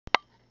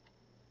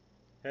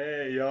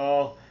Hey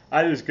y'all,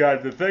 I just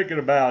got to thinking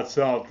about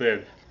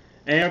something.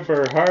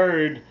 Amber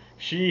Heard,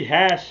 she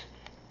has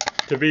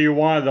to be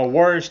one of the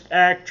worst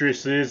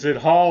actresses in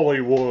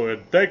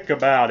Hollywood. Think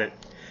about it.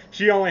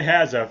 She only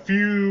has a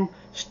few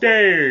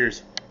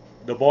stares.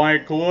 The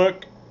blank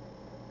look,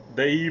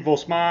 the evil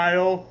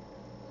smile,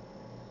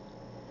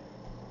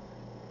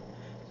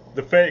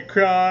 the fake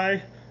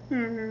cry,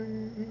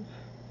 and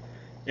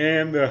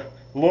the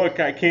look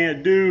I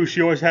can't do.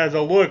 She always has a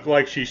look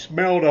like she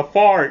smelled a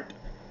fart.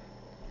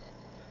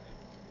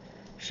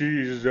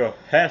 She's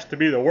has to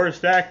be the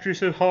worst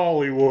actress in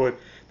Hollywood.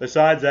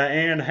 Besides that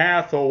Anne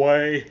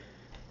Hathaway,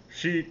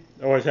 she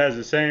always has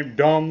the same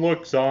dumb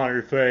looks on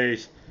her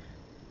face.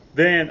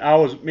 Then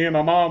me and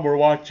my mom were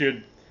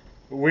watching.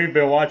 We've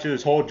been watching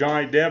this whole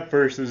Johnny Depp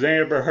versus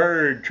Amber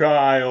Heard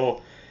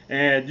trial,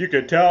 and you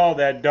could tell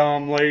that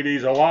dumb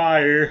lady's a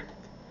liar.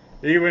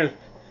 Even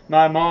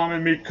my mom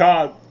and me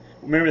caught.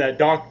 Remember that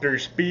Dr.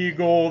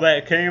 Spiegel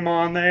that came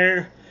on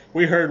there?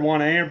 We heard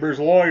one of Amber's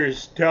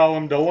lawyers tell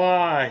him to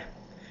lie.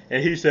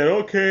 And he said,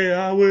 okay,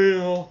 I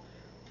will.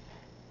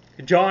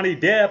 Johnny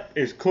Depp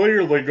is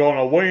clearly going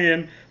to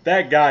win.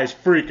 That guy's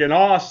freaking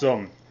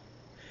awesome.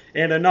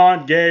 In a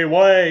non-gay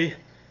way,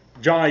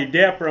 Johnny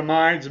Depp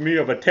reminds me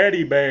of a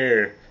teddy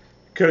bear.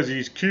 Because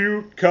he's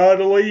cute,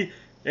 cuddly,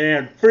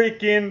 and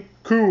freaking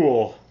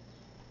cool.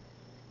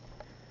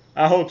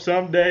 I hope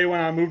someday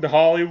when I move to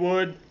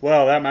Hollywood,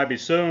 well, that might be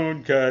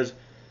soon, because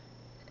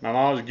my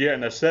mom's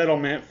getting a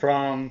settlement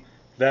from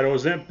that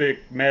Ozempic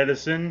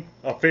medicine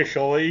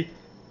officially.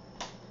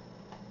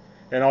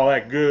 And all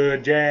that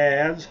good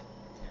jazz.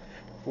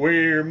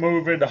 We're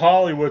moving to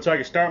Hollywood so I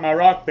can start my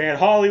rock band,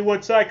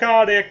 Hollywood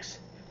Psychotics.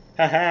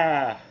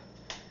 Haha.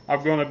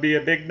 I'm going to be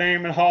a big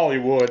name in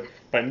Hollywood,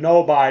 but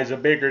nobody's a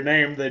bigger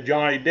name than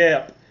Johnny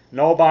Depp.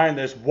 Nobody in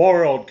this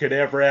world could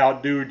ever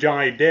outdo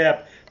Johnny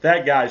Depp.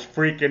 That guy's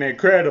freaking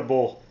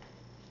incredible.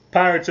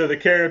 Pirates of the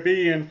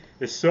Caribbean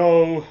is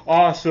so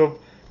awesome.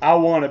 I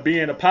want to be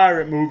in a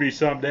pirate movie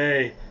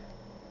someday.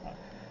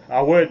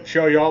 I would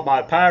show you all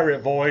my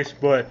pirate voice,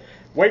 but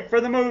wait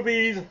for the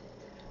movies.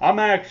 I'm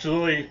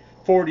actually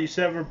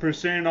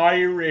 47%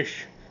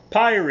 Irish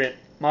pirate.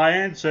 My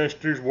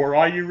ancestors were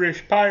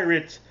Irish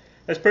pirates.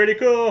 That's pretty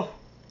cool.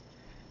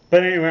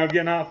 But anyway, I'm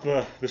getting off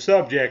the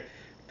subject.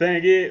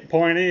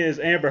 Point is,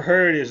 Amber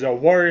Heard is the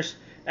worst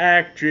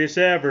actress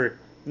ever.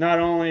 Not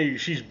only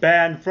she's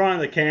bad in front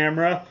of the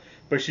camera,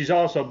 but she's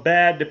also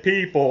bad to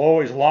people,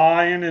 always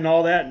lying and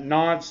all that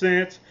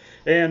nonsense.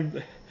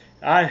 And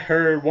I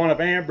heard one of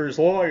Amber's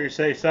lawyers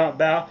say something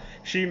about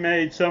she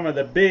made some of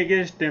the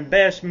biggest and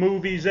best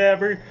movies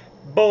ever.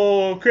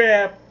 Bull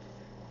crap.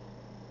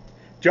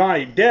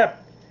 Johnny Depp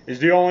is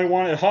the only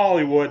one in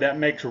Hollywood that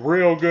makes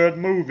real good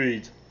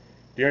movies.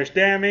 Do you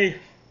understand me?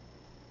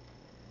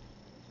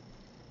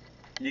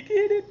 You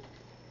get it?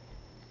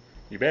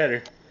 You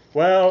better.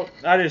 Well,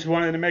 I just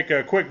wanted to make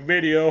a quick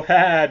video.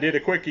 Haha, I did a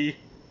quickie.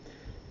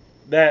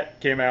 That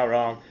came out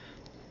wrong.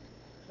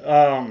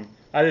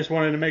 I just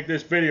wanted to make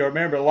this video.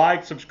 Remember,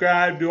 like,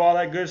 subscribe, do all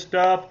that good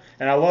stuff.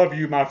 And I love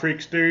you, my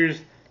freaksters.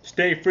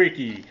 Stay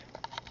freaky.